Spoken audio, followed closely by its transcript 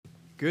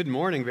Good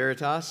morning,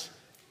 Veritas.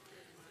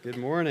 Good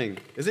morning.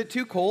 Is it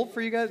too cold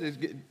for you guys?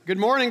 Good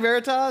morning,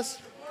 Veritas.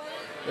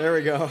 There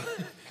we go.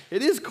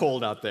 It is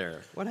cold out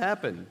there. What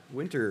happened?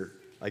 Winter,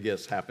 I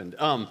guess, happened.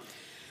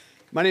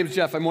 My name is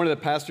Jeff. I'm one of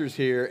the pastors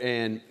here,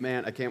 and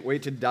man, I can't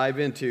wait to dive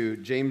into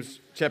James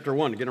chapter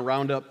 1. I'm going to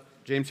round up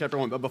James chapter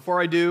 1. But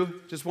before I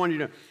do, just wanted you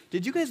to know,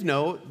 did you guys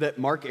know that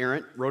Mark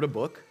Arendt wrote a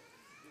book?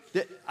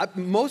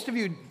 Most of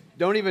you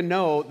don't even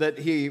know that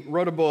he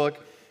wrote a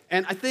book.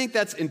 And I think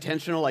that's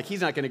intentional. Like,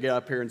 he's not going to get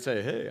up here and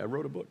say, hey, I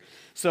wrote a book.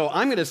 So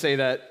I'm going to say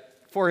that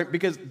for him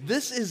because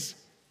this is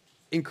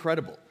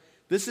incredible.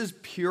 This is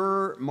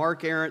pure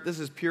Mark Arendt. This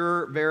is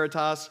pure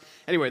Veritas.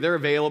 Anyway, they're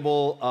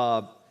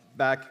available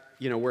back,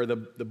 where the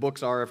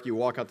books are. If you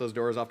walk out those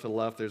doors off to the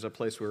left, there's a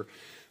place where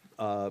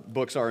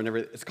books are and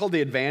everything. It's called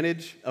The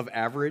Advantage of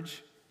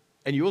Average,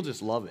 and you will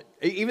just love it.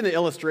 Even the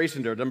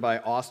illustrations are done by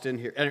Austin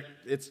here. And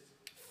it's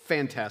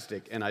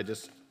fantastic, and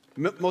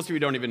most of you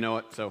don't even know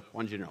it, so I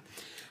wanted you to know.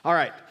 All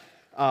right,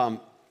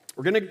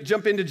 we're going to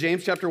jump into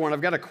James chapter 1.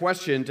 I've got a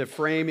question to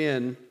frame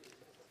in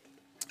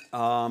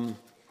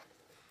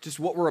just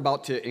what we're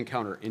about to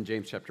encounter in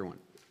James chapter 1.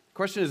 The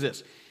question is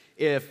this.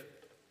 If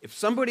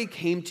somebody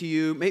came to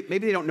you, maybe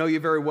they don't know you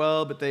very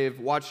well, but they've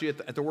watched you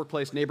at the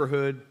workplace,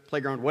 neighborhood,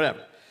 playground, whatever,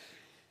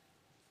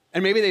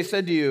 and maybe they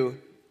said to you,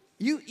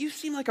 you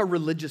seem like a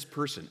religious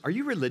person. Are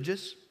you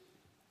religious?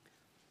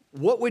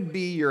 What would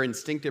be your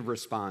instinctive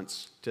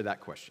response to that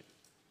question?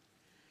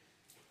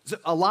 So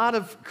a lot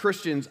of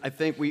Christians, I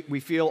think, we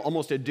feel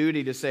almost a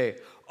duty to say,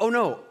 oh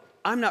no,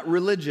 I'm not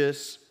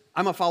religious,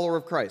 I'm a follower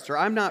of Christ, or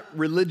I'm not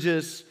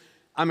religious,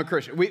 I'm a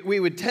Christian. We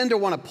would tend to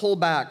want to pull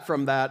back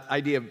from that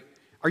idea of,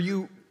 are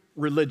you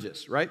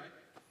religious, right?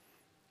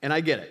 And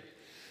I get it.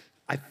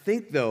 I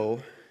think, though,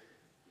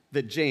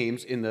 that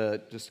James, in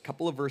just a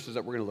couple of verses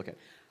that we're going to look at,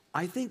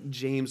 I think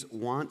James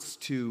wants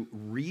to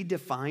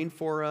redefine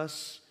for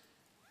us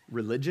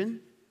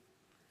religion,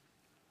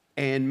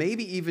 and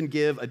maybe even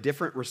give a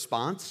different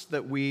response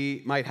that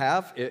we might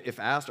have if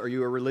asked, are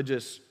you a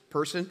religious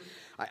person?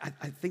 I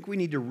think we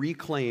need to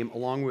reclaim,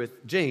 along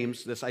with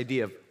James, this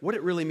idea of what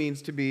it really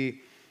means to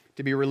be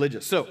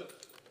religious. So,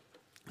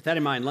 with that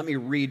in mind, let me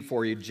read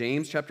for you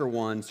James chapter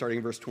 1, starting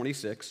in verse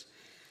 26.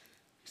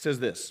 He says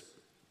this,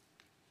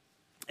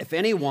 if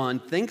anyone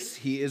thinks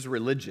he is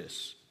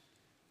religious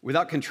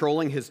without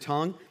controlling his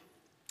tongue,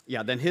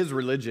 then his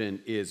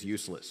religion is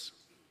useless.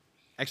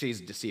 Actually,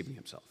 he's deceiving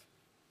himself.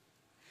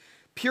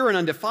 Pure and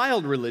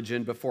undefiled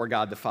religion before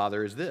God the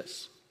Father is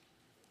this,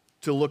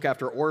 to look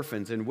after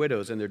orphans and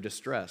widows in their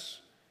distress,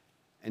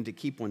 and to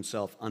keep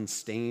oneself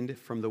unstained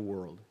from the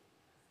world.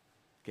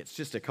 Okay, it's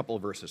just a couple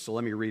of verses, so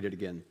let me read it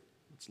again.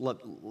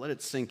 Let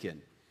it sink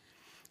in.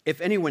 If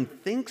anyone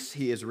thinks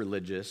he is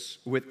religious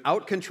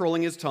without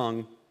controlling his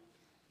tongue,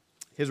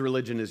 his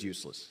religion is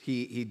useless.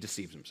 He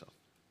deceives himself.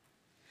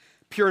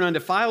 Pure and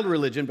undefiled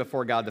religion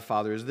before God the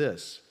Father is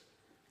this,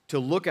 to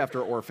look after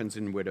orphans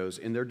and widows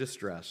in their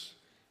distress,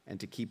 and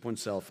to keep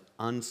oneself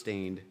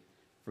unstained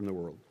from the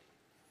world.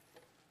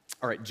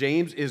 All right,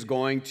 James is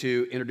going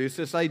to introduce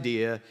this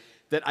idea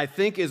that I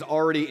think is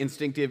already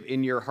instinctive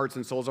in your hearts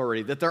and souls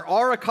already, that there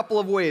are a couple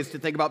of ways to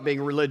think about being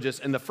religious,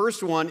 and the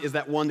first one is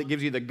that one that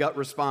gives you the gut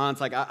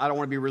response, like, I don't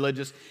want to be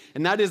religious,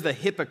 and that is the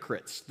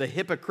hypocrites, the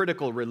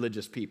hypocritical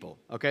religious people,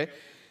 okay?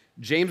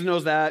 James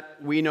knows that,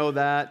 we know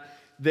that.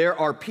 There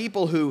are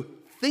people who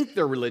think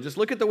they're religious.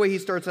 Look at the way he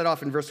starts that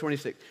off in verse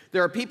 26.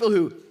 There are people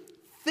who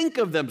think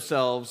of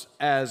themselves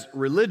as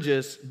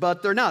religious,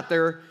 but they're not.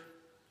 They're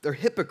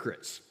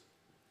hypocrites.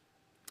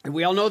 And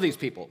we all know these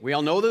people. We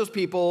all know those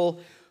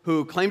people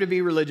who claim to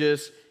be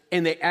religious,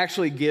 and they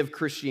actually give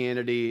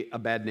Christianity a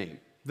bad name.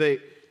 They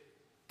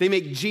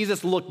make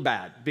Jesus look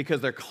bad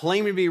because they're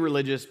claiming to be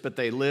religious, but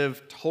they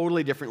live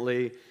totally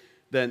differently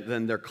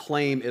than their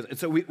claim is. And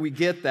so we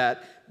get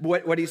that.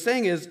 What he's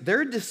saying is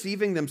they're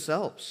deceiving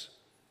themselves,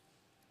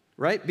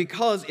 right?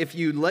 Because if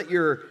you let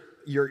your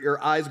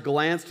eyes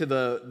glance to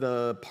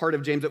the part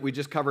of James that we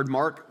just covered,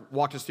 Mark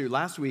walked us through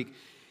last week,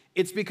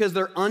 it's because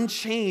they're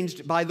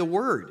unchanged by the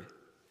word.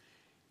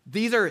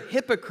 These are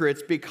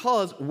hypocrites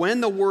because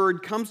when the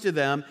word comes to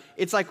them,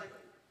 it's like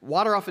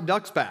water off a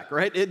duck's back,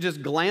 right? It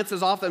just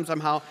glances off them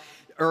somehow,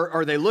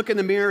 or they look in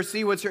the mirror,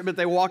 see what's here, but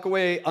they walk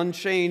away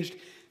unchanged.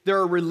 There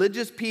are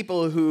religious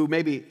people who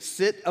maybe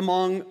sit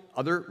among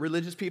other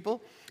religious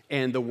people,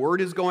 and the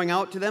word is going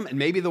out to them, and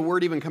maybe the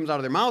word even comes out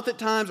of their mouth at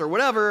times or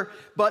whatever,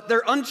 but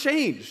they're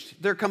unchanged.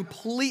 They're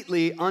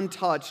completely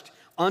untouched,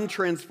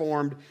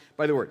 untransformed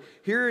by the word.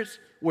 Here's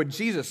what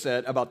Jesus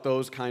said about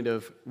those kind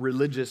of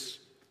religious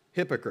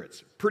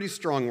hypocrites. Pretty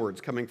strong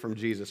words coming from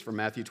Jesus from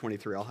Matthew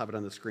 23. I'll have it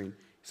on the screen.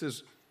 He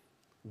says,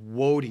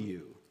 woe to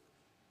you,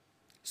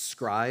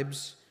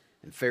 scribes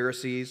and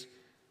Pharisees,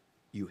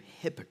 you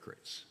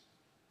hypocrites.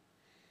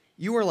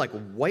 You are like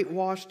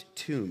whitewashed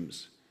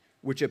tombs,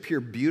 which appear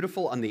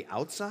beautiful on the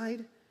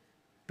outside,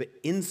 but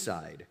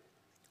inside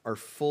are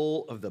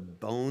full of the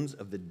bones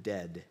of the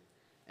dead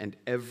and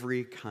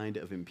every kind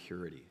of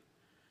impurity.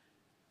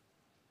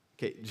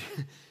 Okay,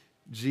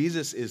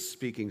 Jesus is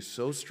speaking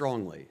so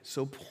strongly,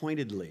 so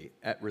pointedly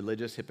at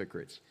religious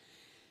hypocrites.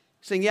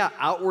 Saying, yeah,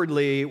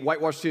 outwardly,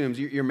 whitewashed tombs,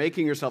 you're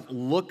making yourself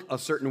look a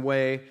certain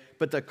way,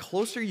 but the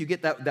closer you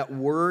get, that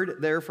word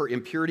there for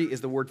impurity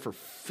is the word for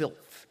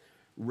filth,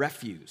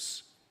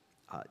 refuse,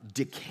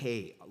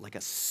 decay, like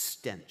a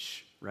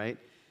stench, right?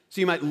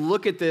 So you might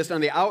look at this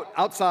on the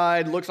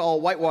outside, looks all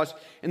whitewashed,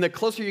 and the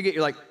closer you get,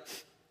 you're like,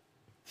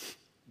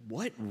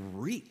 what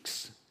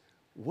reeks?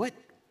 What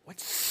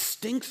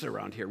stinks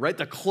around here, right?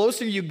 The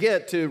closer you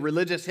get to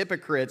religious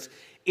hypocrites,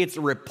 it's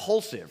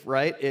repulsive,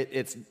 right?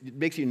 It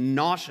makes you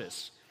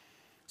nauseous.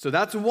 So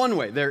that's one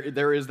way.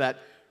 There is that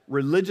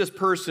religious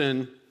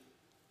person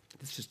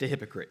that's just a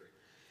hypocrite.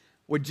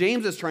 What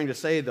James is trying to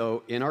say,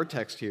 though, in our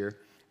text here,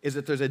 is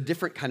that there's a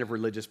different kind of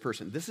religious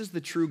person. This is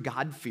the true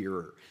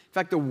God-fearer. In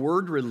fact, the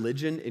word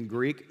religion in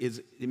Greek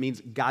it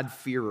means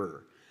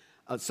God-fearer,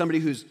 somebody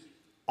who's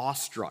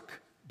awestruck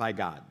by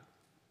God.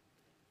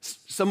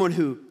 Someone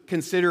who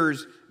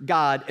considers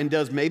God and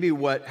does maybe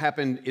what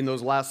happened in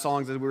those last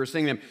songs as we were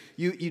singing them.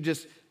 You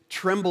just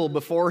tremble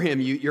before him.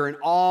 You're in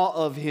awe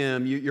of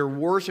him. You're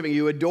worshiping.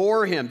 You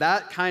adore him.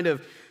 That kind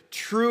of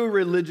true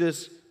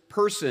religious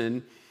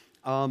person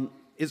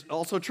is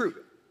also true.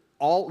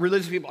 All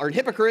religious people are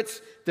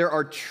hypocrites. There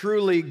are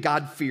truly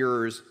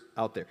God-fearers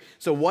out there.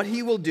 So what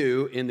he will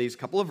do in these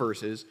couple of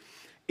verses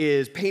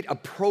is paint a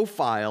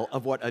profile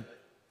of what a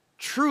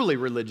truly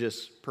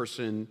religious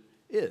person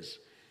is.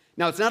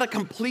 Now, it's not a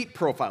complete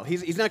profile.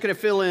 He's not going to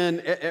fill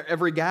in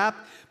every gap,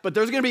 but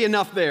there's going to be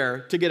enough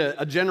there to get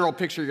a general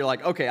picture. You're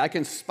like, okay, I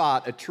can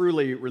spot a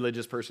truly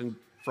religious person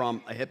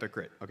from a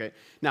hypocrite, okay?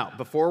 Now,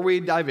 before we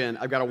dive in,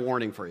 I've got a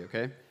warning for you,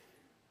 okay?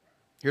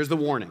 Here's the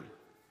warning.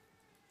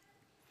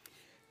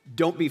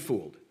 Don't be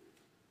fooled,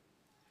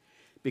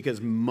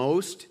 because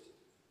most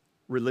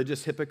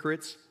religious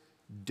hypocrites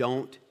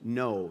don't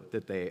know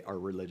that they are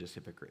religious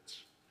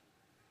hypocrites.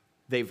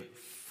 They've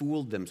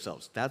fooled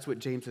themselves. That's what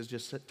James has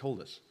just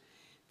told us.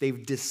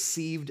 They've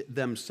deceived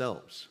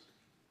themselves.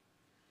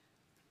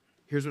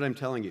 Here's what I'm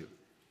telling you.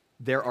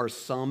 There are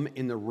some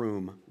in the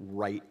room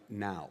right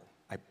now.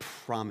 I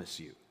promise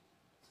you.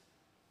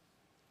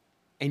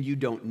 And you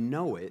don't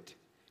know it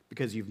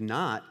because you've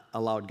not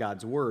allowed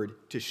God's word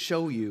to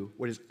show you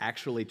what is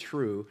actually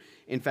true.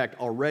 In fact,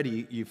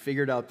 already you've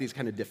figured out these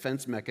kind of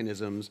defense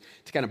mechanisms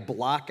to kind of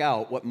block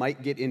out what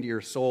might get into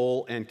your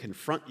soul and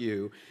confront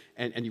you.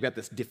 And you've got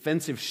this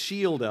defensive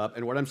shield up.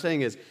 And what I'm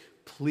saying is,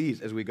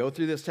 please, as we go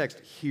through this text,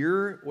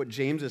 hear what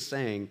James is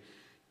saying.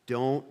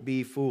 Don't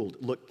be fooled.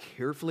 Look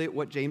carefully at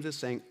what James is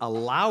saying.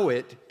 Allow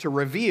it to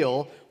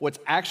reveal what's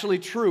actually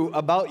true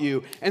about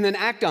you, and then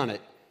act on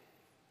it.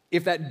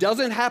 If that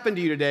doesn't happen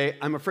to you today,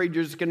 I'm afraid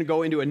you're just going to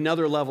go into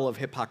another level of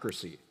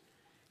hypocrisy.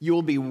 You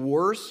will be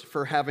worse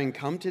for having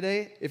come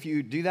today if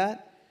you do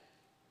that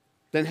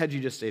than had you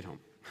just stayed home.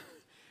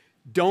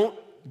 Don't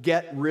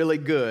get really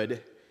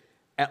good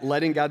at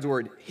letting God's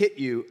word hit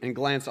you and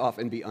glance off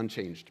and be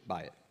unchanged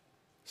by it.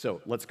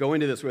 So let's go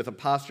into this with a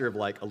posture of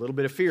like a little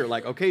bit of fear.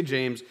 Like, okay,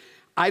 James,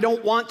 I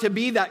don't want to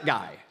be that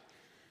guy.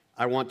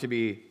 I want to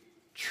be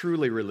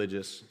truly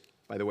religious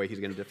by the way he's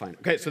going to define it.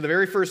 Okay, so the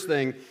very first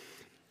thing,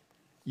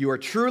 you are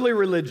truly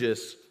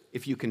religious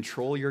if you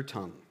control your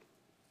tongue.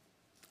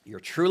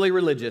 You're truly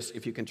religious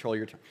if you control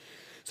your tongue.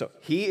 So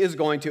he is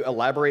going to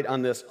elaborate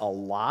on this a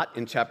lot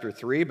in chapter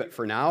 3, but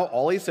for now,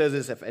 all he says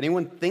is if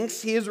anyone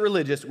thinks he is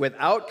religious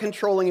without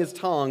controlling his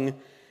tongue,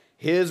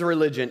 his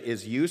religion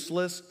is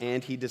useless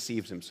and he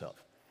deceives himself.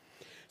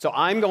 So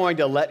I'm going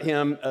to let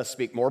him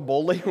speak more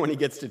boldly when he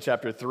gets to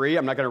chapter 3.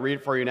 I'm not going to read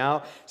it for you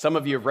now. Some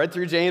of you have read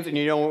through James, and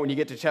you know when you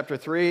get to chapter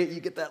 3,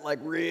 you get that like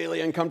really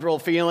uncomfortable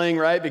feeling,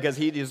 right? Because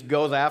he just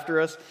goes after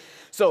us.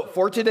 So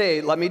for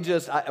today,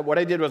 what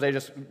I did was I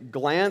just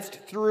glanced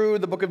through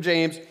the book of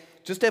James,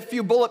 just a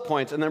few bullet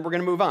points, and then we're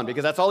going to move on,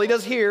 because that's all he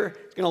does here.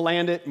 He's going to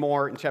land it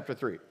more in chapter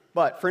 3.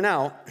 But for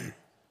now,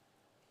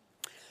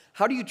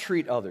 how do you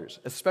treat others,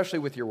 especially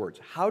with your words?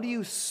 How do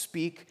you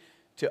speak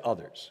to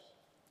others?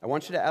 I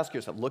want you to ask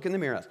yourself, look in the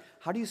mirror and ask,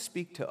 how do you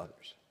speak to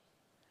others?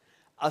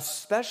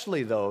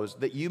 Especially those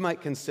that you might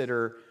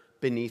consider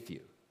beneath you.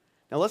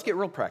 Now let's get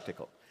real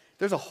practical.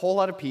 There's a whole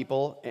lot of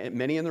people,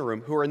 many in the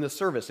room, who are in the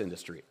service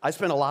industry. I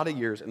spent a lot of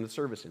years in the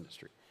service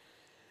industry.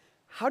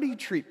 How do you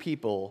treat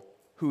people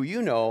who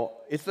you know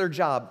it's their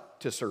job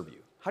to serve you?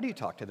 How do you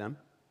talk to them?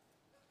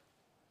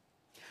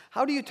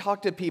 How do you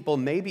talk to people,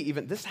 maybe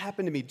even, this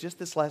happened to me just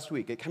this last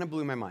week. It kind of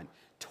blew my mind.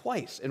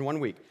 Twice in 1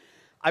 week.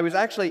 I was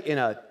actually in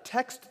a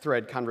text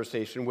thread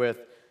conversation with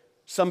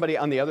somebody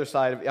on the other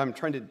side. I'm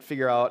trying to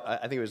figure out, I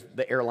think it was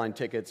the airline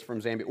tickets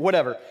from Zambia,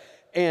 whatever.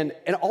 And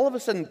all of a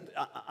sudden,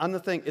 on the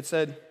thing, it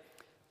said,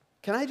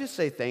 can I just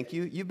say thank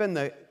you? You've been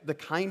the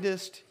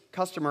kindest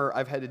customer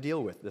I've had to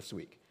deal with this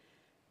week.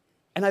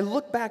 And I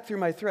look back through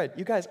my thread.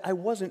 You guys, I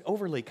wasn't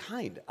overly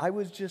kind. I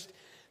was just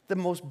the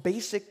most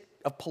basic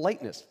of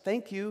politeness.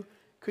 Thank you.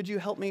 Could you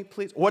help me,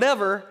 please?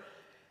 Whatever.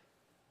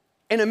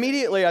 And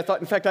immediately I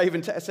thought, in fact, I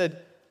even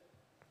said,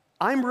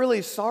 I'm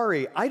really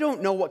sorry. I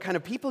don't know what kind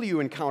of people you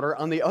encounter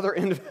on the other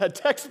end of that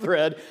text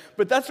thread,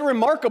 but that's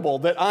remarkable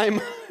that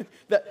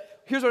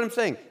here's what I'm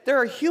saying. There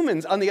are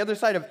humans on the other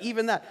side of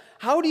even that.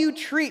 How do you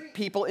treat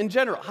people in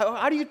general?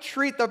 How do you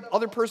treat the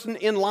other person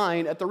in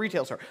line at the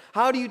retail store?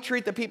 How do you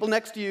treat the people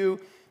next to you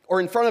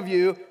or in front of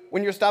you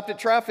when you're stopped at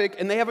traffic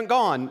and they haven't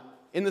gone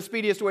in the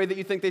speediest way that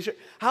you think they should?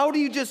 How do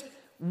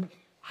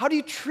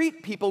you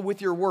treat people with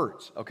your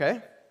words,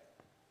 okay?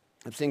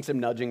 I'm seeing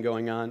some nudging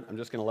going on. I'm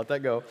just going to let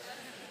that go.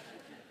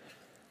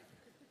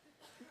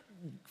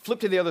 Flip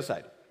to the other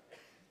side.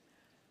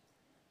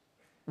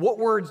 What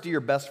words do your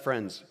best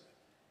friends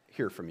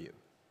hear from you?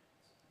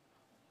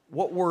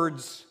 What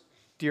words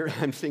do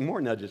I'm seeing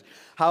more nudges.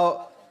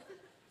 How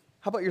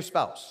about your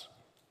spouse?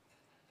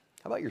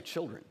 How about your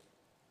children?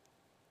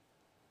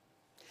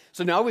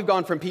 So now we've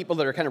gone from people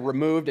that are kind of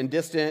removed and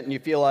distant and you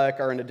feel like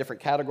are in a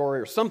different category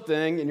or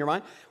something in your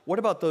mind. What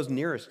about those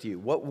nearest to you?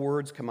 What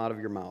words come out of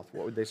your mouth?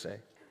 What would they say?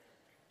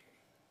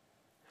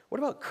 What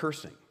about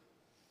cursing?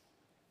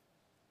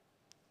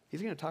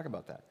 He's going to talk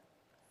about that,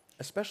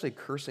 especially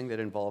cursing that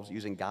involves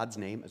using God's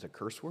name as a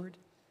curse word.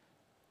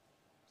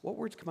 What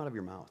words come out of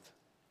your mouth?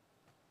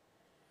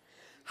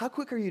 How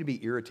quick are you to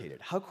be irritated?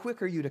 How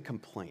quick are you to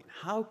complain?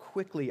 How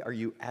quickly are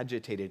you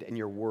agitated and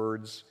your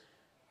words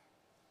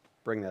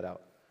bring that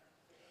out?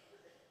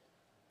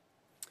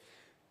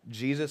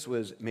 Jesus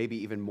was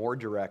maybe even more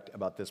direct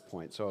about this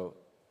point. So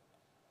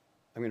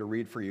I'm going to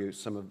read for you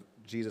some of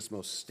Jesus'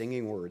 most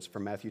stinging words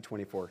from Matthew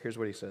 24. Here's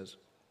what he says.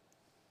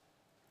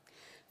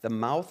 The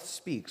mouth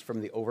speaks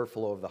from the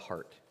overflow of the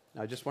heart.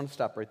 Now, I just want to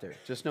stop right there.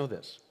 Just know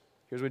this.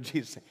 Here's what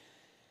Jesus said.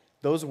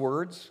 Those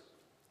words,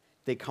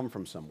 they come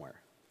from somewhere.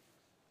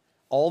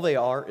 All they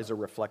are is a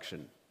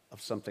reflection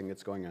of something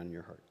that's going on in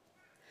your heart.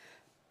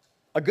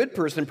 A good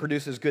person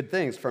produces good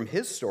things from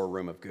his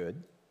storeroom of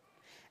good,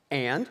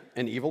 and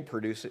an evil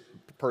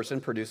person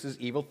produces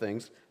evil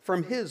things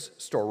from his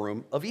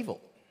storeroom of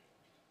evil.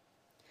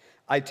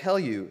 I tell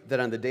you that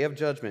on the day of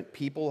judgment,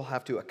 people will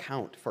have to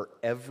account for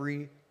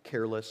every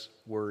careless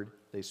word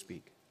they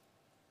speak.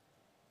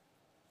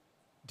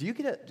 Do you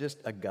get just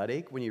a gut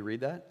ache when you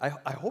read that?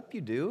 I hope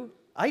you do.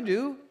 I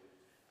do.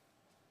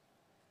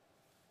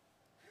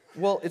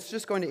 Well, it's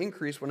just going to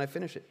increase when I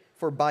finish it.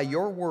 For by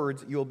your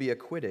words you will be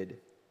acquitted,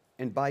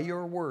 and by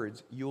your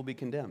words you will be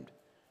condemned.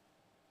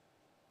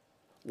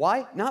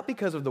 Why? Not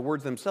because of the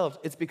words themselves.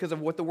 It's because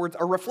of what the words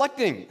are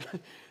reflecting.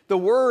 The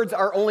words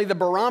are only the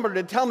barometer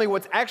to tell me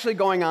what's actually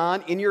going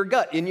on in your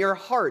gut, in your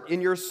heart,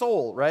 in your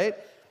soul, right?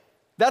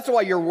 That's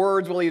why your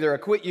words will either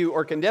acquit you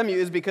or condemn you,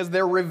 is because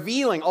they're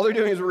revealing. All they're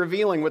doing is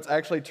revealing what's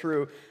actually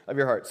true of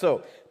your heart.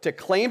 So to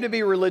claim to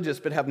be religious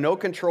but have no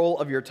control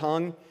of your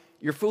tongue,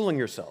 you're fooling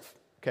yourself,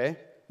 okay?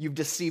 You've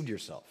deceived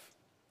yourself.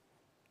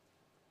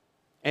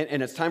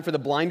 And it's time for the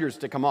blinders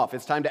to come off.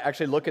 It's time to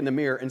actually look in the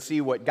mirror and see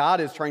what God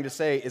is trying to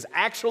say is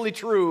actually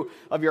true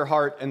of your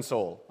heart and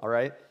soul, all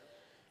right?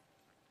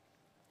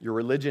 Your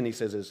religion, he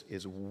says,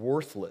 is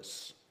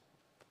worthless,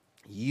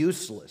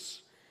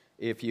 useless,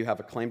 if you have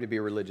a claim to be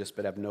religious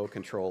but have no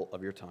control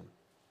of your tongue.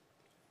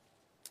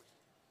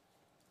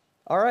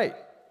 All right,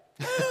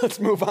 let's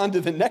move on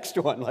to the next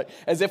one, like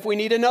as if we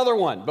need another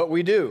one, but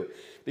we do.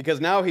 Because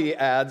now he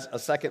adds a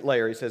second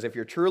layer. He says, if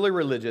you're truly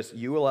religious,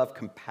 you will have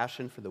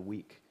compassion for the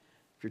weak.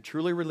 If you're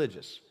truly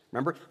religious,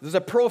 remember, this is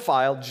a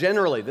profile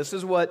generally. This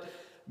is what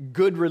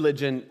good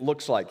religion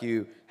looks like.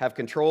 You have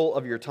control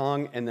of your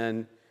tongue, and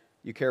then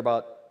you care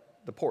about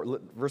the poor.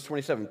 Verse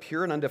 27,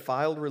 pure and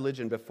undefiled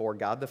religion before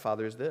God the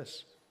Father is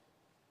this.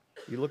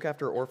 You look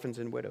after orphans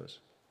and widows.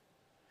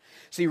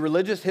 See,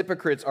 religious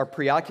hypocrites are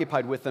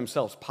preoccupied with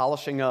themselves,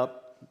 polishing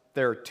up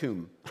their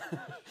tomb,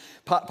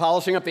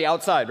 polishing up the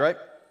outside, right?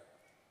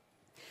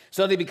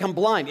 So they become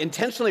blind,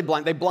 intentionally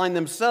blind. They blind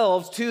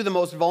themselves to the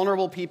most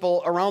vulnerable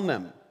people around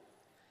them.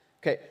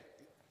 Okay,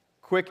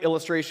 quick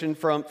illustration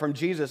from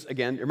Jesus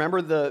again.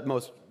 Remember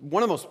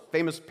one of the most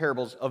famous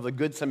parables of the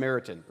Good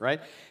Samaritan,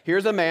 right?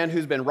 Here's a man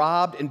who's been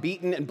robbed and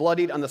beaten and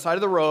bloodied on the side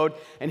of the road,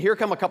 and here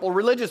come a couple of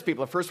religious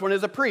people. The first one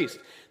is a priest.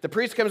 The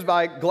priest comes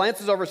by,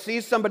 glances over,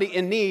 sees somebody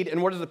in need,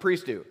 and what does the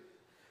priest do?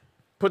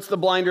 Puts the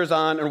blinders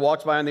on and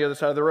walks by on the other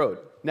side of the road.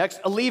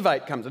 Next, a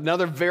Levite comes,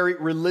 another very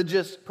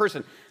religious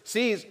person.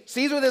 Sees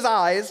with his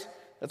eyes,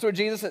 that's what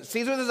Jesus said,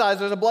 sees with his eyes,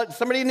 there's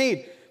somebody in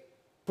need.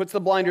 Puts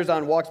the blinders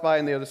on, walks by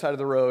on the other side of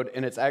the road,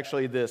 and it's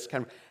actually this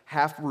kind of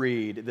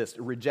half-breed, this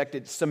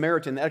rejected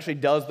Samaritan that actually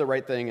does the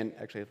right thing. And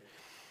actually,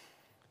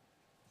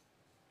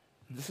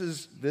 this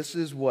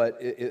is what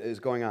is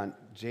going on.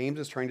 James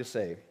is trying to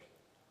say,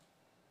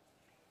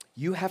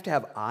 you have to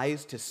have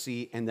eyes to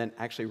see and then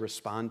actually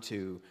respond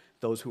to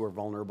those who are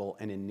vulnerable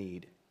and in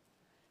need.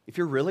 If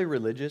you're really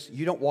religious,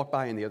 you don't walk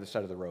by on the other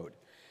side of the road.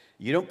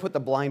 You don't put the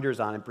blinders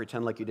on and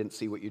pretend like you didn't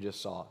see what you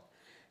just saw.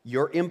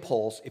 Your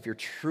impulse, if you're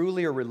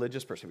truly a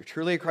religious person, if you're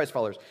truly a Christ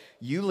follower,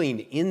 you lean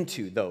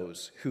into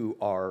those who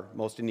are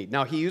most in need.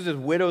 Now, he uses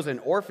widows and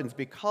orphans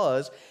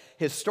because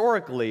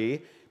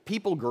historically,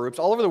 people groups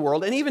all over the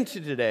world, and even to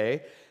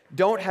today,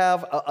 don't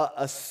have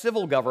a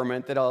civil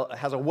government that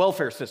has a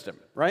welfare system,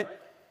 right?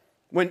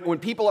 When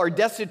people are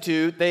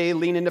destitute, they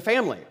lean into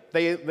family.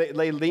 They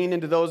lean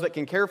into those that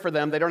can care for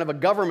them. They don't have a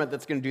government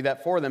that's going to do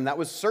that for them. That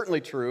was certainly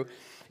true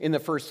in the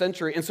first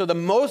century. And so the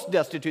most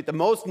destitute, the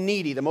most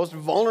needy, the most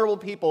vulnerable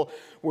people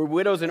were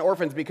widows and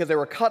orphans because they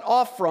were cut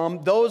off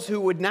from those who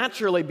would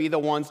naturally be the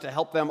ones to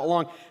help them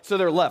along. So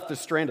they're left, they're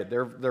stranded,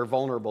 they're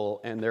vulnerable,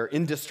 and they're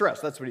in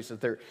distress. That's what he says,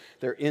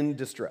 they're in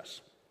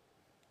distress.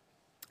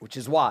 Which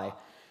is why,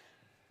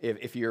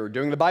 if you're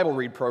doing the Bible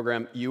read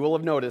program, you will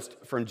have noticed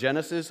from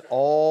Genesis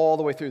all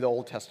the way through the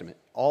Old Testament,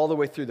 all the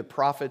way through the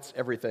prophets,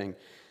 everything,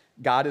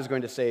 God is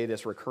going to say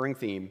this recurring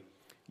theme: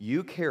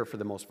 you care for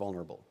the most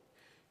vulnerable.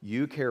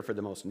 You care for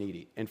the most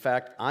needy. In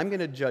fact, I'm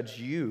going to judge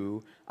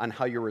you on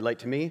how you relate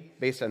to me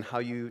based on how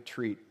you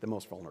treat the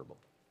most vulnerable.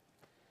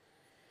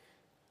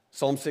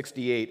 Psalm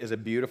 68 is a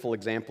beautiful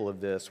example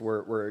of this,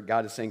 where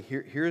God is saying,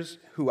 here's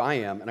who I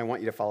am, and I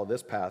want you to follow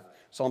this path.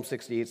 Psalm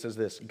 68 says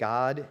this: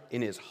 God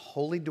in his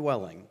holy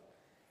dwelling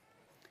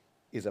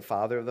is a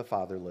father of the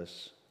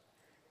fatherless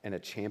and a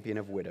champion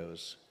of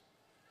widows.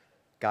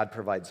 God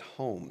provides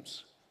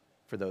homes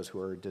for those who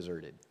are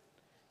deserted.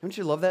 Don't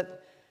you love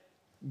that?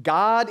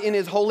 God in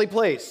his holy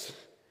place,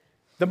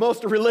 the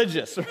most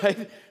religious,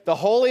 right? The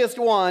holiest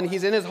one,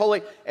 he's in his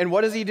holy, and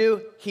what does he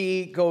do?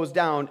 He goes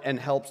down and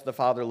helps the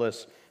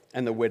fatherless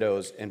and the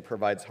widows and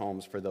provides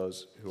homes for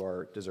those who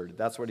are deserted.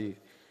 That's what he's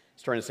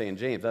trying to say in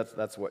James.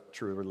 That's what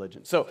true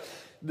religion. So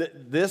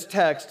this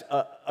text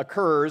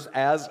occurs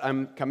as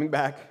I'm coming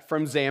back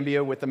from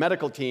Zambia with the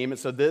medical team, and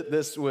so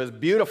this was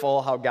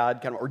beautiful how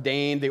God kind of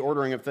ordained the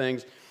ordering of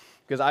things.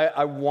 Because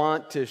I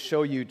want to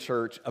show you,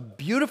 church, a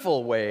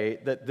beautiful way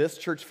that this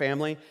church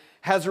family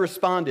has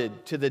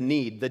responded to the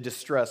need, the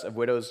distress of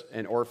widows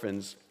and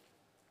orphans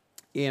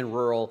in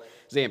rural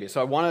Zambia. So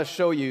I want to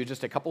show you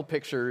just a couple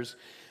pictures.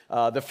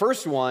 The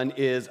first one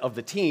is of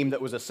the team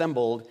that was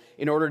assembled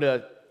in order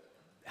to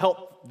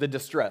help the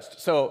distressed.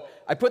 So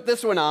I put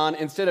this one on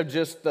instead of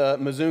just the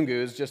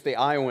Mzungus, just the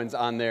Iowans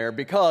on there,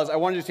 because I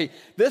wanted to see,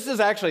 this is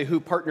actually who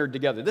partnered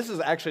together. This is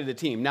actually the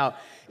team. Now,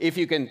 if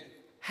you can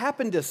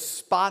happen to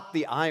spot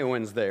the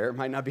Iowans there, it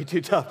might not be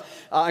too tough.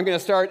 I'm going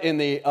to start in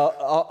the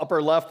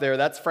upper left there.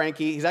 That's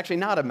Frankie. He's actually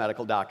not a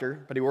medical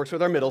doctor, but he works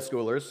with our middle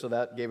schoolers, so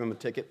that gave him a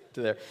ticket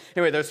to there.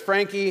 Anyway, there's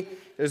Frankie.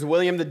 There's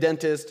William the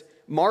dentist.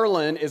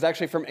 Marlon is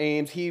actually from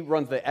Ames. He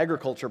runs the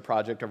agriculture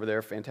project over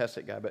there.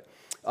 Fantastic guy. But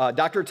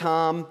Dr.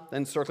 Tom,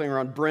 then circling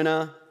around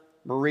Brenna,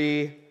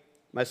 Marie,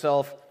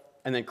 myself,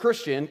 and then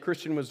Christian.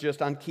 Christian was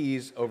just on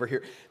keys over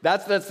here.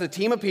 That's the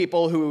team of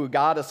people who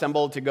God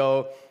assembled to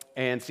go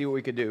and see what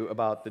we could do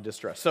about the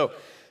distress. So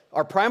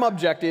our prime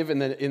objective in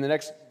the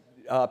next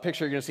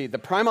picture you're going to see, the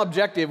prime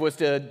objective was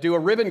to do a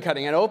ribbon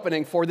cutting and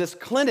opening for this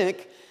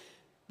clinic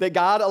that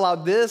God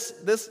allowed this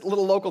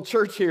little local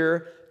church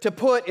here to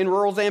put in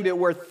rural Zambia,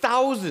 where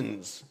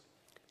thousands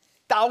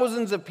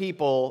of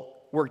people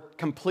were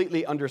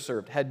completely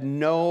underserved, had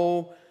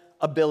no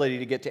ability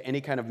to get to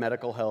any kind of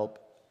medical help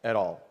at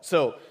all.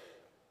 So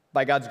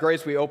by God's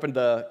grace, we opened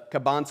the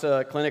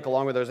Kabansa Clinic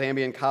along with our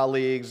Zambian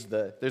colleagues.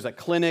 There's a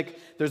clinic,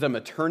 there's a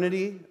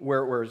maternity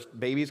where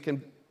babies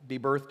can be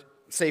birthed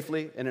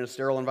safely and in a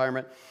sterile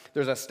environment.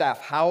 There's a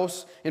staff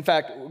house. In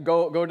fact,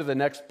 go to the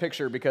next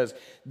picture, because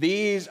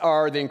these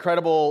are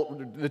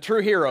the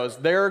true heroes.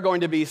 They're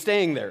going to be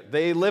staying there.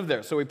 They live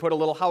there. So we put a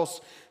little house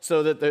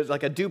so that there's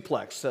like a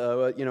duplex,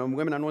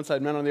 women on one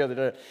side, men on the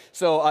other.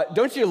 So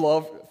don't you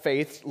love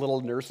Faith's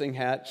little nursing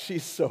hat?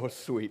 She's so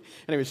sweet.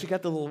 Anyway, she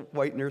got the little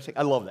white nursing.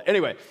 I love that.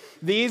 Anyway,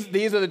 these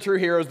are the true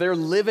heroes. They're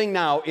living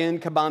now in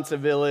Kabansa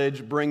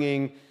Village,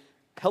 bringing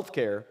health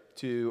care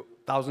to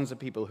thousands of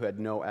people who had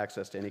no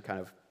access to any kind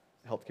of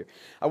health care.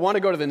 I want to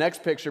go to the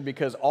next picture,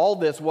 because all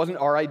this wasn't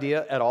our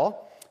idea at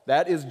all.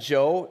 That is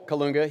Joe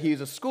Kalunga.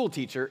 He's a school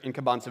teacher in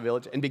Kabansa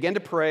Village, and began to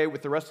pray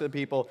with the rest of the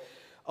people,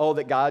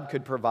 that God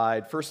could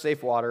provide first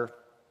safe water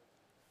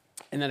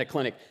and then a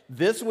clinic.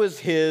 This was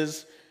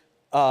his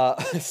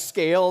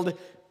scaled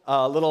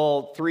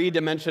little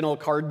three-dimensional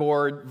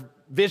cardboard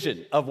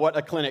vision of what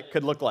a clinic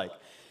could look like.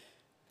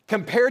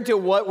 Compared to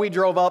what we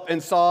drove up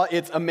and saw,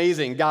 it's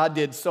amazing. God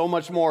did so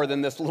much more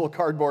than this little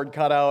cardboard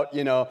cutout,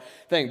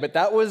 thing. But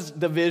that was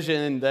the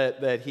vision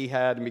that he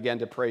had and began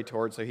to pray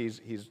towards, so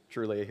he's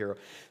truly a hero.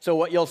 So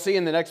what you'll see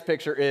in the next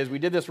picture is we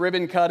did this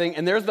ribbon cutting,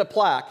 and there's the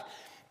plaque,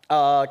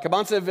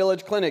 Kabansa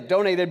Village Clinic,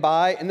 donated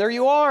by, and there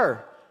you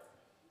are,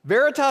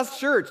 Veritas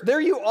Church.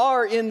 There you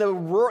are in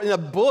the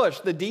bush,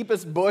 the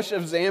deepest bush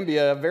of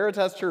Zambia,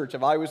 Veritas Church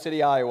of Iowa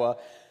City, Iowa.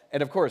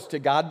 And of course, to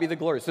God be the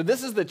glory. So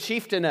this is the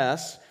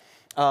chieftainess.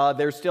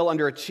 They're still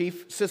under a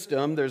chief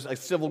system. There's a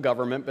civil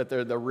government, but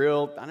they're the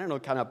real,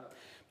 kind of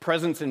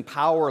presence and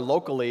power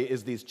locally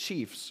is these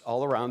chiefs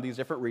all around these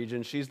different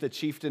regions. She's the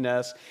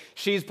chieftainess.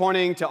 She's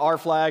pointing to our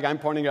flag. I'm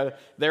pointing to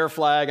their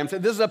flag. I'm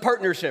saying this is a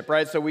partnership,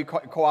 right? So we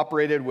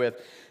cooperated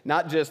with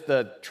not just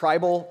the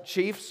tribal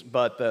chiefs,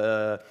 but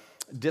the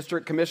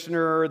district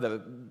commissioner,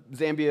 the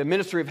Zambia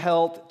Ministry of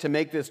Health, to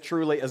make this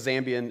truly a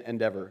Zambian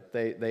endeavor.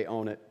 They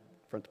own it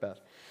front to back.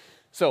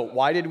 So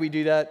why did we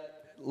do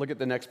that? Look at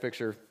the next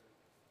picture.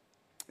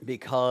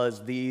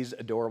 because these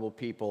adorable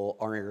people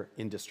are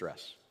in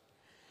distress.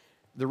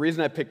 The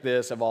reason I picked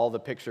this of all the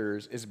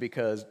pictures is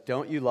because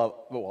don't you love,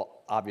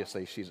 well,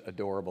 obviously she's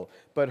adorable,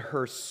 but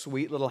her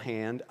sweet little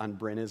hand on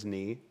Brenna's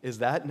knee, is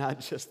that not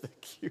just the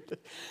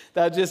cutest?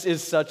 That just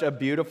is such a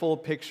beautiful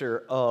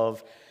picture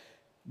of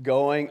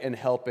going and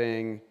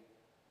helping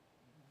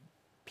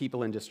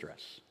people in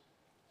distress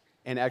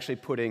and actually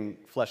putting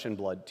flesh and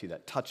blood to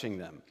that, touching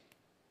them,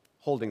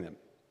 holding them,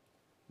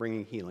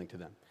 bringing healing to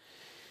them.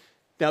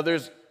 Now,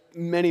 there's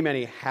many,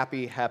 many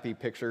happy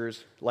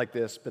pictures like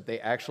this, but they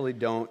actually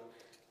don't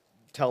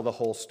tell the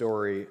whole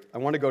story. I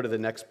want to go to the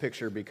next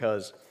picture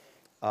because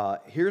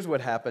here's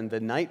what happened. The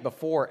night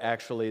before,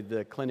 actually,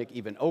 the clinic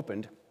even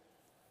opened,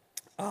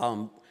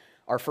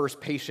 our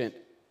first patient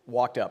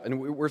walked up, and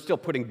we're still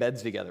putting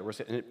beds together.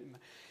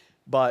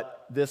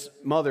 But this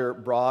mother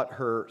brought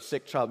her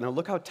sick child. Now,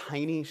 look how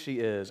tiny she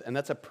is, and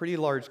that's a pretty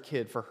large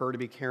kid for her to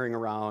be carrying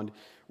around,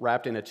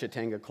 wrapped in a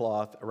chitanga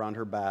cloth around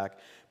her back.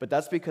 But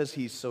that's because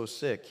he's so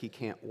sick, he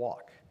can't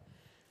walk.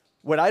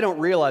 What I don't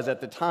realize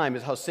at the time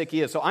is how sick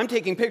he is. So I'm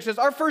taking pictures.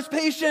 Our first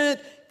patient,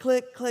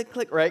 click, click,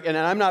 click, right? And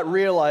I'm not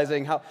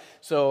realizing how.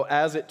 So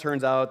as it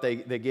turns out, they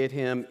get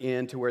him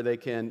into where they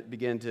can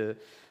begin to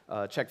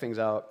check things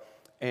out.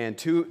 And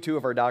two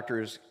of our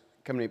doctors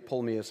come and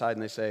pull me aside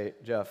and they say,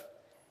 Jeff,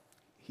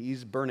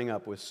 he's burning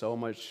up with so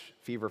much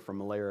fever from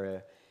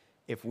malaria.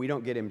 If we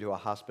don't get him to a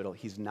hospital,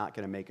 he's not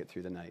going to make it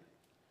through the night.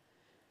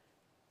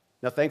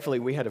 Now, thankfully,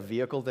 we had a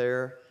vehicle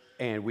there,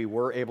 and we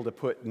were able to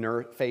put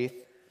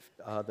Faith,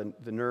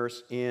 the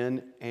nurse,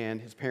 in, and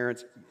his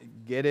parents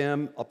get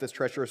him up this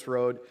treacherous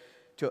road.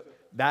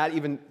 That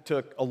even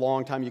took a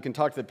long time. You can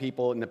talk to the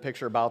people in the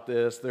picture about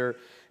this. There's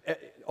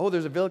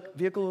a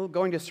vehicle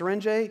going to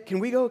Serenge. Can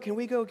we go?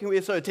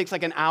 So it takes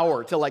like an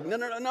hour till like,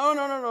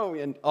 no.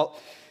 And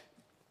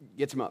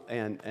gets him up.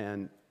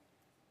 And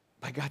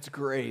by God's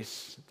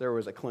grace, there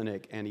was a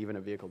clinic and even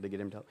a vehicle to get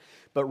him to.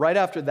 But right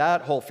after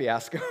that whole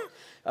fiasco,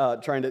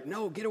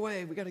 get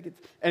away, we got to get.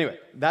 Anyway,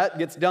 that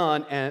gets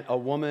done, and a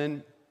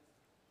woman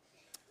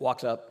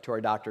walks up to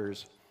our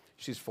doctors.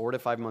 She's 4 to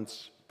 5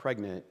 months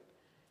pregnant,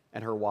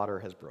 and her water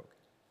has broke.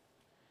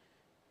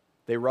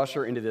 They rush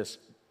her into this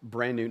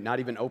brand new, not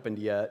even opened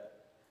yet,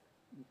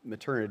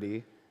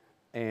 maternity,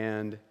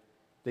 and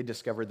they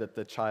discovered that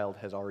the child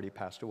has already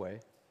passed away.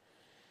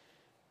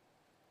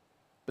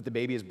 But the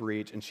baby is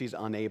breached, and she's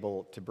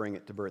unable to bring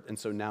it to birth. And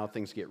so now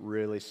things get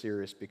really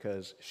serious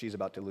because she's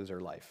about to lose her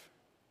life.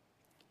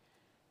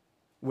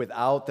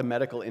 Without the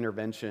medical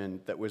intervention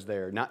that was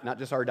there, not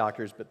just our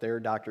doctors, but their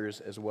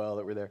doctors as well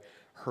that were there,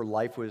 her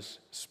life was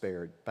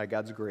spared by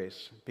God's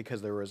grace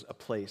because there was a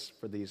place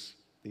for these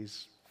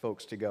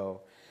folks to go.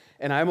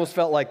 And I almost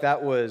felt like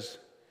that was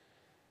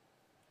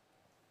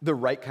the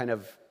right kind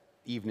of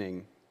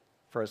evening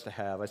for us to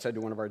have. I said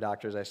to one of our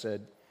doctors, I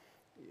said,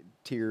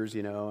 tears,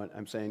 and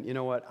I'm saying, you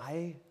know what,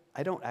 I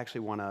don't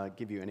actually want to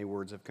give you any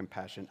words of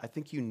compassion. I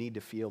think you need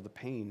to feel the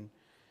pain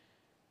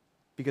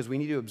because we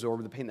need to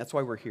absorb the pain. That's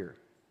why we're here.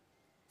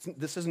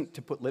 This isn't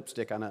to put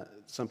lipstick on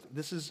something.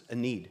 This is a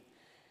need.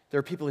 There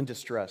are people in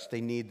distress.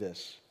 They need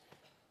this.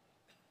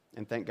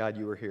 And thank God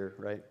you were here,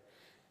 right?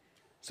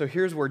 So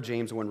here's where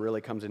James 1 really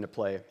comes into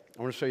play.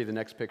 I want to show you the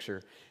next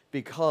picture.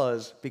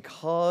 Because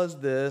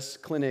this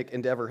clinic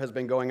endeavor has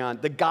been going on,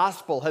 the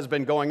gospel has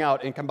been going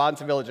out in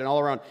Cambanza Village and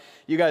all around.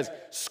 You guys,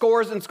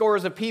 scores and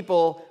scores of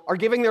people are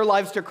giving their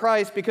lives to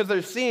Christ because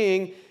they're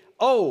seeing,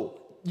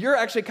 you're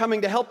actually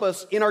coming to help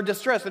us in our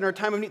distress, in our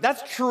time of need.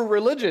 That's true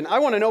religion. I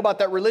want to know about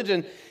that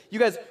religion. You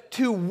guys,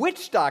 2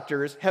 witch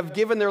doctors have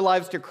given their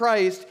lives to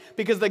Christ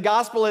because the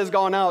gospel has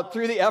gone out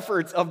through the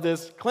efforts of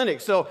this clinic.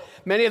 So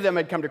many of them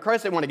had come to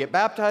Christ. They want to get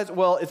baptized.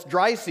 Well, it's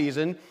dry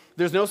season.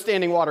 There's no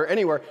standing water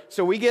anywhere.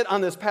 So we get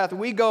on this path.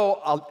 We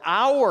go an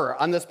hour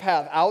on this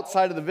path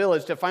outside of the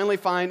village to finally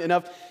find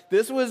enough.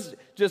 This was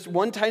just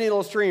one tiny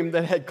little stream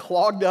that had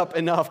clogged up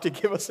enough to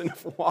give us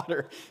enough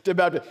water to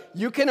baptize.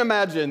 You can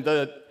imagine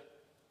the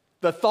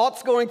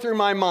thoughts going through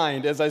my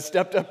mind as I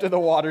stepped up to the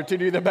water to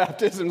do the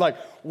baptism, like,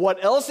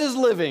 what else is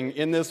living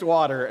in this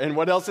water and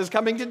what else is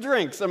coming to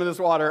drink some of this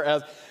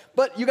water?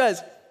 But you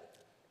guys,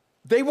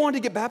 they wanted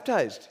to get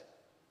baptized.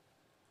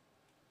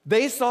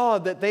 They saw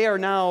that they are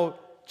now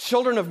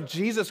children of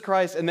Jesus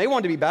Christ, and they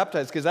wanted to be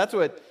baptized because that's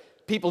what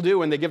people do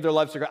when they give their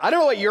lives to Christ. I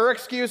don't know what your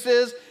excuse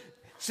is.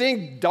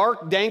 Seeing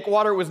dark, dank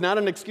water was not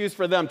an excuse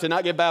for them to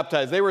not get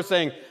baptized. They were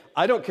saying,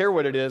 I don't care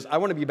what it is. I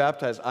want to be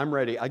baptized. I'm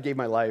ready. I gave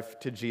my life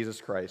to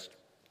Jesus Christ.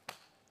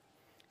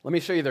 Let me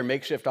show you their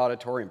makeshift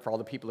auditorium for all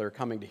the people that are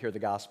coming to hear the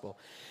gospel.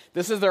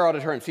 This is their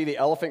auditorium. See the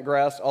elephant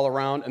grass all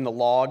around and the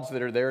logs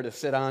that are there to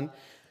sit on?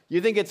 You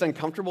think it's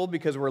uncomfortable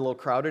because we're a little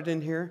crowded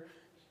in here?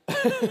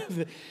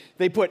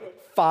 They put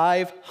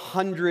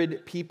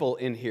 500 people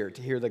in here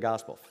to hear the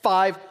gospel.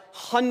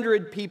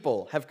 500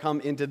 people have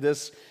come into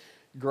this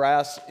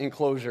grass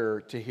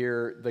enclosure to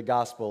hear the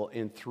gospel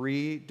in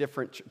 3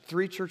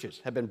 churches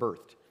have been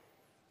birthed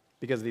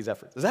because of these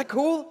efforts. Is that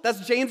cool?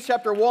 That's James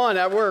chapter 1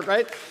 at work,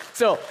 right?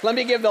 So let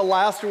me give the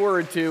last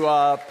word to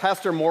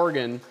Pastor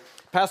Morgan.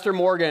 Pastor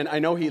Morgan, I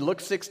know he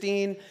looks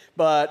 16,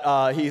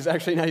 but he's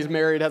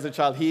married, has a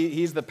child.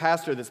 He's the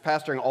pastor that's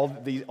pastoring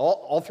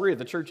all three of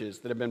the churches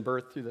that have been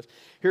birthed through this.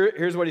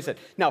 Here's what he said.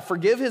 Now,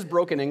 forgive his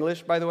broken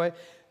English, by the way.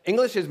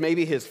 English is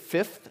maybe his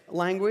fifth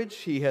language.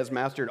 He has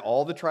mastered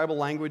all the tribal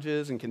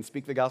languages and can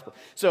speak the gospel.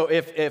 So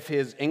if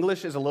his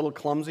English is a little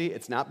clumsy,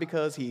 it's not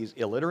because he's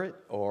illiterate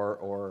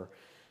or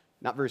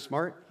not very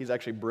smart. He's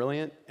actually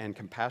brilliant and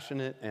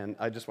compassionate, and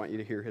I just want you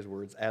to hear his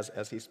words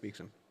as he speaks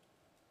them.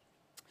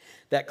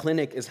 That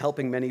clinic is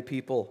helping many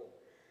people.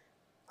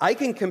 I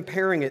can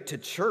comparing it to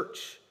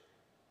church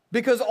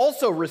because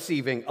also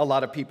receiving a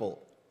lot of people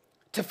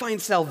to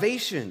find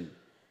salvation.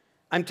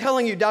 I'm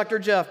telling you, Dr.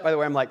 Jeff, by the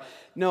way, I'm like,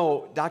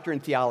 no, doctor in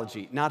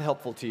theology, not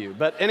helpful to you.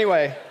 But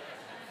anyway,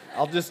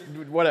 I'll just,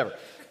 whatever.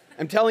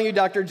 I'm telling you,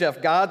 Dr.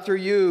 Jeff, God through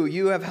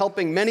you have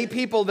helping many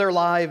people their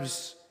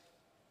lives.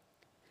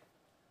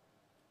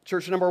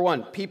 Church number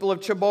 1, people of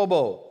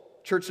Chabobo.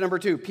 Church number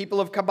 2, people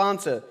of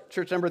Cabanza.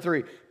 Church number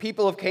 3,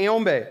 people of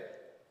Cayombe.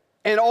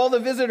 And all the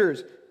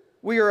visitors,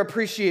 we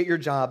appreciate your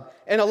job.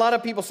 And a lot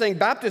of people saying,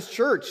 Baptist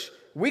Church,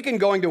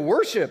 weekend going to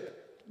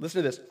worship.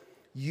 Listen to this.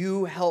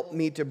 You help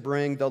me to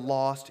bring the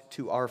lost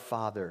to our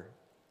Father.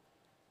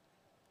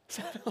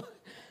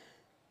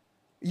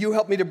 You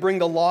help me to bring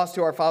the lost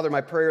to our Father.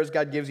 My prayer is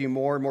God gives you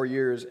more and more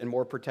years and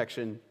more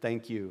protection.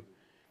 Thank you.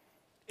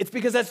 It's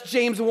because that's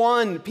James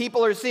 1.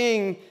 People are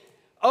seeing,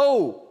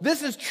 oh,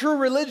 this is true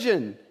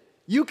religion.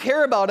 You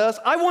care about us.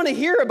 I want to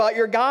hear about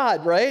your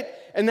God, right?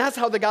 And that's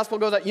how the gospel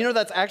goes out. You know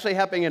that's actually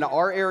happening in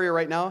our area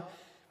right now?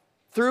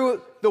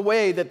 Through the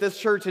way that this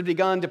church has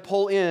begun to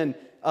pull in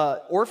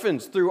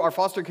orphans through our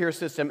foster care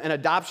system and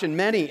adoption,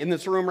 many in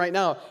this room right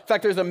now. In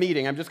fact, there's a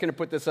meeting. I'm just going to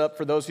put this up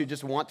for those who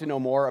just want to know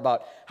more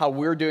about how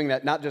we're doing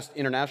that, not just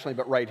internationally,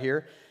 but right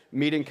here.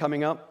 Meeting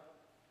coming up.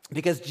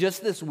 Because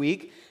just this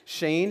week,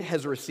 Shane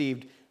has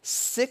received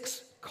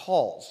 6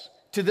 calls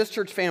to this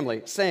church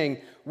family saying,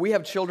 we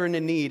have children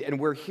in need, and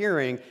we're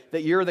hearing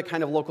that you're the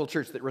kind of local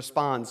church that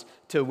responds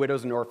to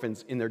widows and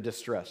orphans in their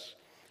distress.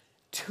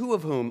 2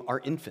 of whom are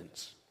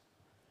infants.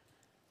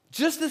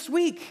 Just this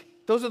week,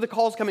 those are the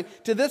calls coming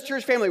to this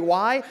church family.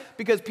 Why?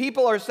 Because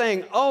people are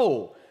saying,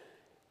 oh,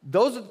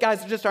 those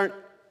guys just aren't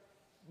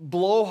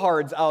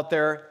blowhards out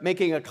there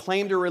making a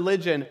claim to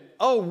religion.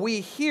 Oh, we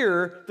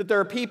hear that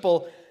there are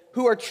people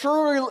who are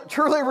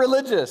truly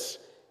religious,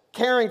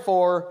 caring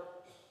for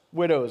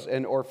widows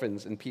and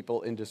orphans and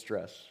people in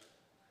distress.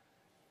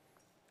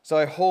 So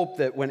I hope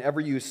that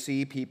whenever you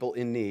see people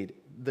in need,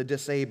 the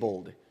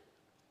disabled,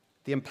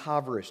 the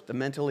impoverished, the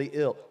mentally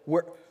ill,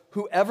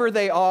 whoever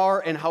they are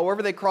and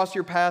however they cross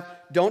your path,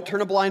 don't turn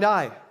a blind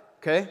eye,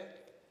 okay?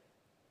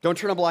 Don't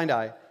turn a blind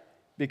eye,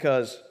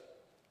 because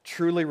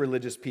truly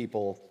religious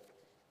people,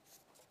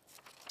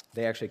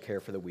 they actually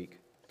care for the weak.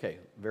 Okay,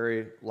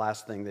 very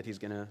last thing that he's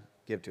going to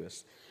give to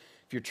us.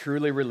 If you're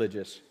truly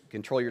religious,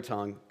 control your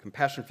tongue,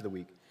 compassion for the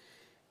weak.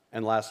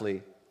 And lastly,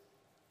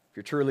 if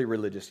you're truly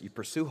religious, you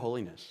pursue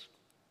holiness.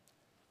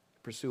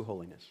 Pursue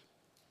holiness.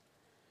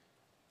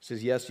 It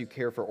says, yes, you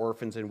care for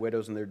orphans and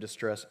widows in their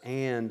distress,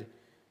 and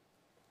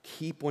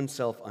keep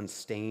oneself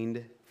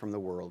unstained from the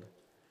world.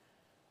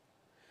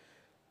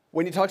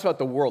 When he talks about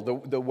the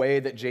world, the way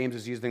that James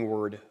is using the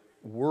word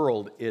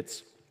world,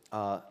 it's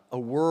a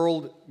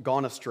world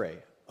gone astray,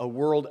 a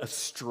world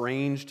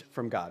estranged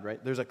from God,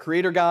 right? There's a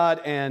creator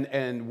God,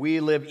 and we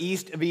live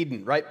east of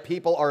Eden, right?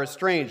 People are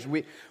estranged.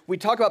 We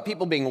talk about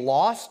people being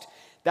lost.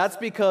 That's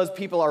because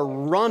people are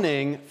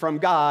running from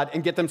God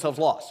and get themselves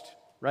lost,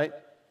 right?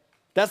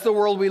 That's the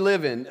world we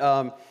live in.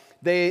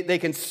 They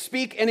can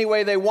speak any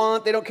way they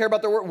want. They don't care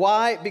about their word.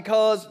 Why?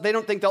 Because they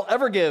don't think they'll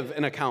ever give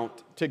an account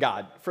to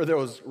God for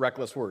those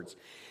reckless words.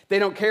 They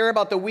don't care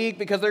about the weak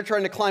because they're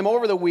trying to climb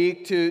over the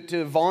weak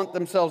to vaunt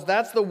themselves.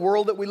 That's the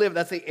world that we live.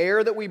 That's the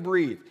air that we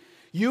breathe.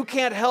 You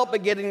can't help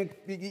but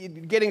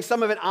getting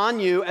some of it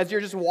on you as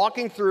you're just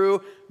walking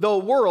through the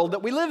world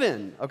that we live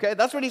in, okay?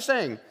 That's what he's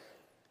saying.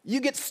 You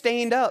get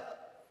stained up.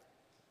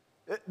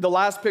 The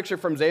last picture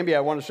from Zambia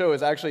I want to show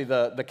is actually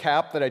the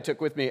cap that I took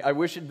with me. I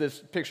wish this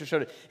picture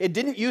showed it. It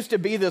didn't used to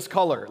be this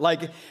color.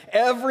 Like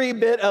every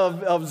bit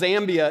of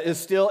Zambia is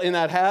still in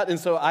that hat, and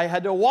so I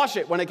had to wash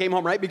it when I came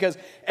home, right? Because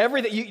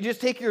everything, you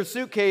just take your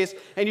suitcase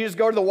and you just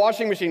go to the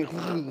washing machine,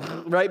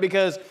 right?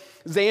 Because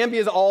Zambia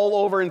is all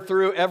over and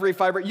through every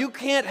fiber. You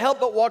can't help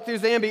but walk through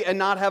Zambia and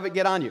not have it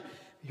get on you.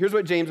 Here's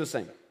what James is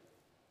saying.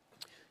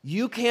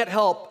 You can't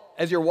help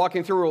as you're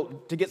walking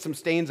through to get some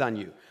stains on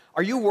you.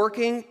 Are you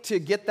working to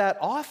get that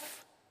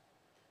off?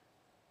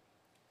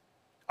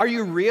 Are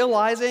you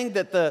realizing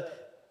that the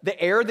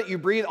air that you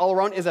breathe all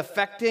around is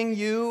affecting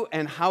you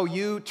and how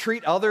you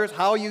treat others,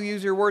 how you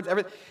use your words,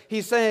 everything?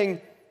 He's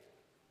saying,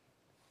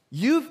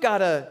 you've got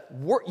to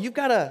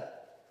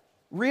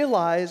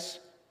realize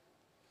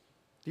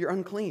you're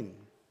unclean.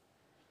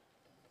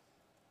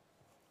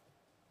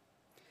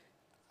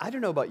 I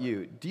don't know about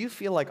you. Do you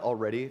feel like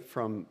already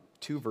from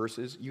 2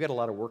 verses, you got a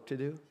lot of work to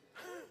do?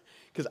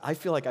 Because I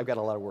feel like I've got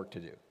a lot of work to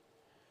do.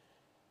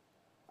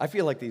 I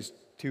feel like these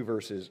 2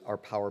 verses are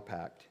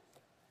power-packed.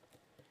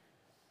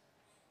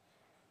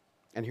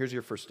 And here's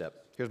your first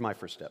step. Here's my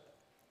first step.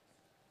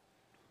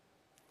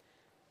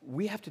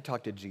 We have to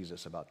talk to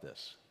Jesus about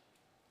this.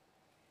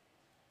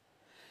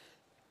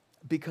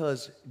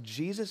 Because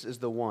Jesus is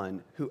the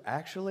one who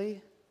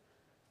actually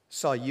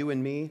saw you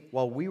and me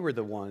while we were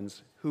the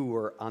ones who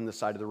were on the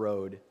side of the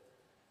road,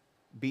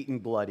 beaten,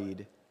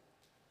 bloodied,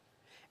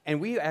 and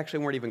we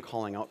actually weren't even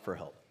calling out for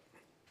help.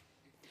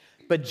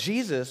 But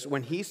Jesus,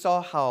 when he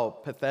saw how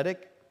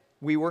pathetic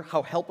we were,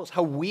 how helpless,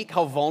 how weak,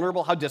 how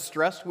vulnerable, how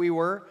distressed we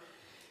were,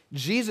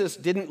 Jesus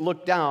didn't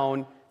look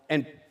down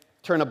and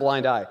turn a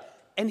blind eye.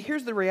 And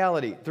here's the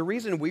reality. The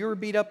reason we were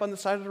beat up on the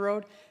side of the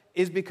road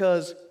is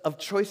because of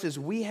choices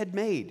we had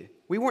made.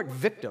 We weren't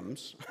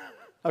victims,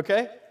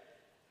 okay?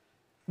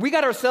 We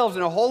got ourselves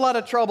in a whole lot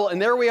of trouble,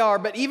 and there we are.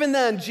 But even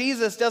then,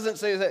 Jesus doesn't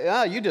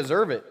say, you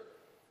deserve it,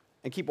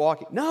 and keep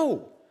walking.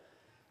 No.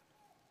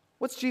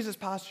 What's Jesus'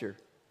 posture?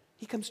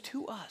 He comes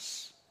to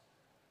us.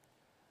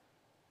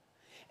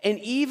 And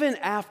even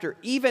after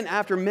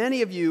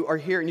many of you are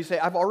here and you say,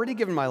 I've already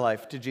given my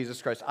life to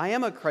Jesus Christ. I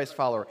am a Christ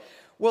follower.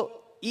 Well,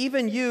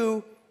 even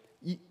you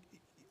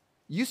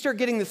start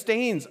getting the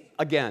stains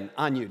again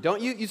on you,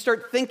 don't you? You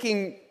start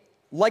thinking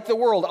like the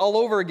world all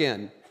over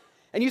again.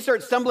 And you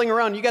start stumbling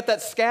around. You got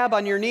that scab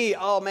on your knee.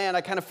 Oh, man,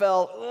 I kind of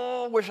fell.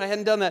 Oh, wish I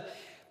hadn't done that.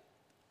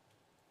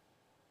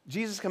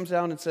 Jesus comes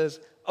down and says,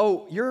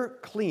 oh, you're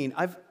clean.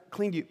 I've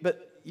cleaned you,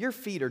 but your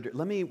feet are dirty.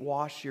 Let me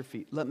wash your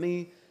feet. Let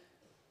me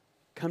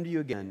come to you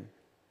again.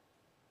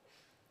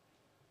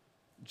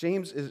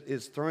 James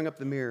is throwing up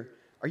the mirror.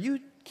 Are you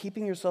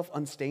keeping yourself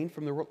unstained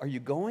from the world? Are you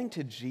going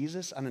to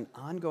Jesus on an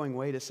ongoing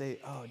way to say,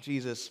 oh,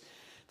 Jesus,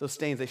 those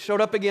stains, they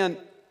showed up again.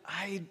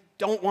 I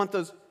don't want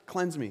those.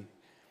 Cleanse me.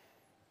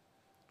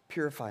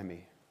 Purify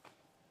me.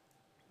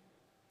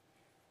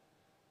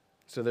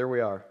 So there we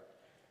are.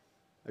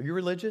 Are you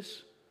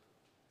religious?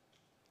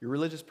 You're a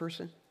religious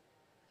person?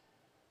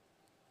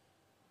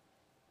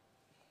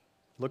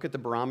 Look at the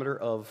barometer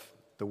of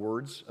the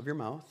words of your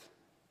mouth.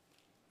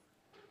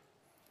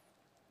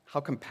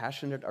 How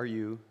compassionate are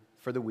you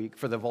for the weak,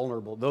 for the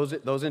vulnerable,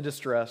 those in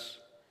distress?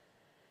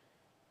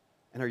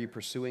 And are you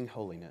pursuing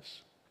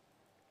holiness?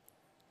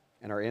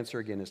 And our answer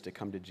again is to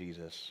come to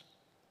Jesus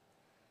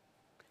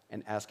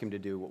and ask him to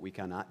do what we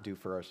cannot do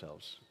for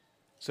ourselves.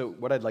 So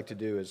what I'd like to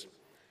do is,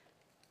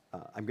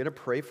 I'm going to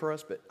pray for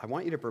us, but I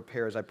want you to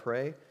prepare as I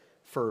pray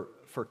for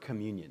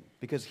communion.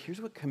 Because here's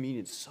what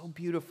communion so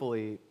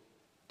beautifully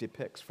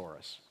depicts for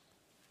us.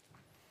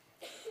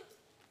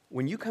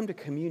 When you come to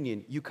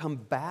communion, you come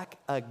back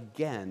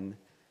again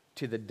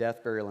to the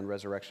death, burial, and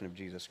resurrection of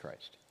Jesus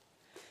Christ.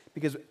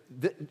 Because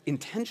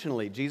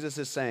intentionally, Jesus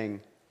is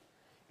saying,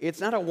 it's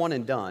not a one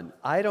and done.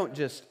 I don't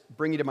just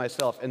bring you to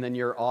myself and then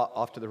you're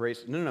off to the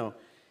races. No.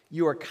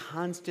 You are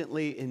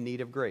constantly in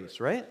need of grace,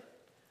 right?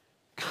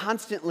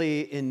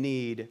 Constantly in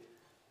need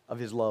of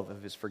his love,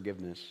 of his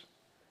forgiveness.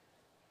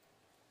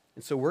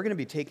 And so we're going to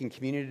be taking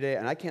communion today,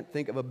 and I can't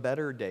think of a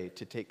better day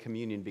to take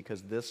communion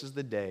because this is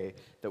the day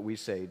that we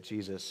say,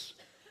 Jesus,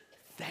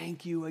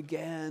 thank you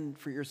again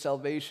for your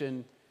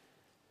salvation,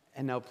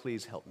 and now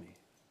please help me.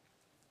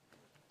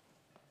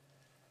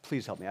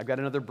 Please help me. I've got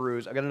another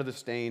bruise. I've got another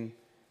stain.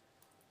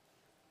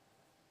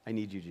 I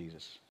need you,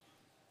 Jesus.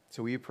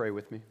 So will you pray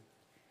with me?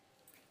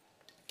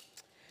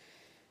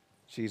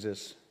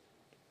 Jesus,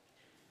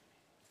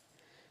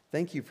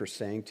 thank you for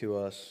saying to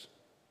us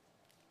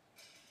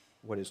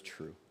what is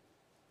true.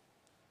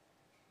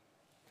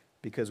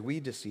 Because we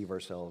deceive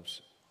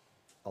ourselves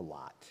a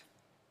lot.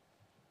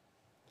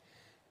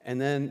 And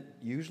then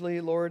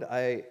usually, Lord,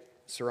 I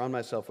surround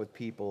myself with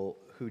people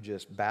who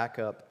just back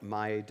up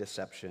my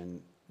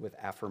deception with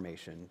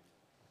affirmation.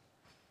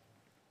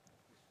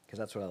 Because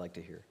that's what I like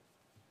to hear.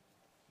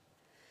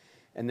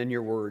 And then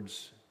your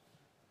words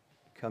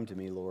come to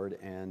me, Lord,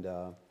 and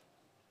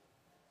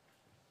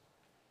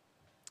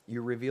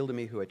you reveal to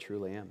me who I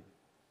truly am.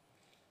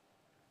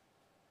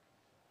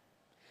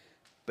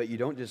 But you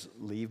don't just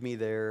leave me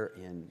there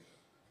in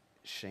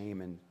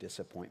shame and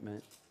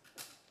disappointment.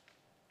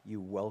 You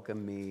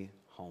welcome me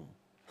home.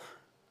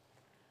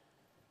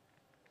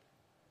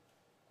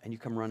 And you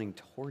come running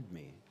toward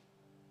me.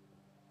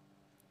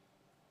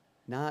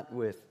 Not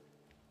with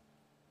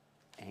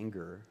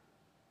anger,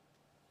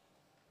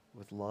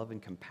 with love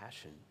and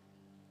compassion,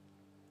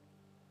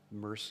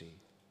 mercy,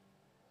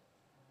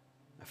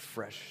 a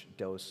fresh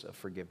dose of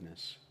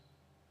forgiveness.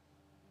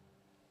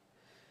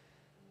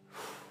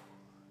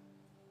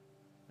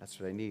 That's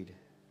what I need.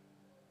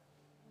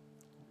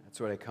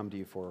 That's what I come to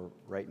you for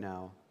right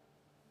now.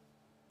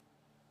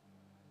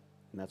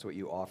 And that's what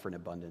you offer in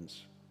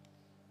abundance.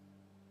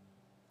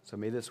 So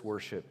may this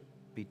worship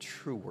be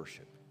true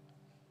worship.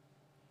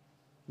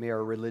 May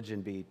our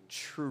religion be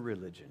true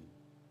religion.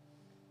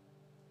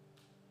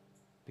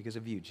 Because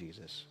of you,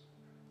 Jesus.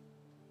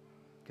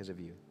 Because of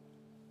you.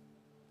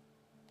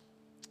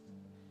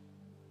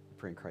 I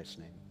pray in Christ's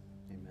name.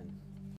 Amen.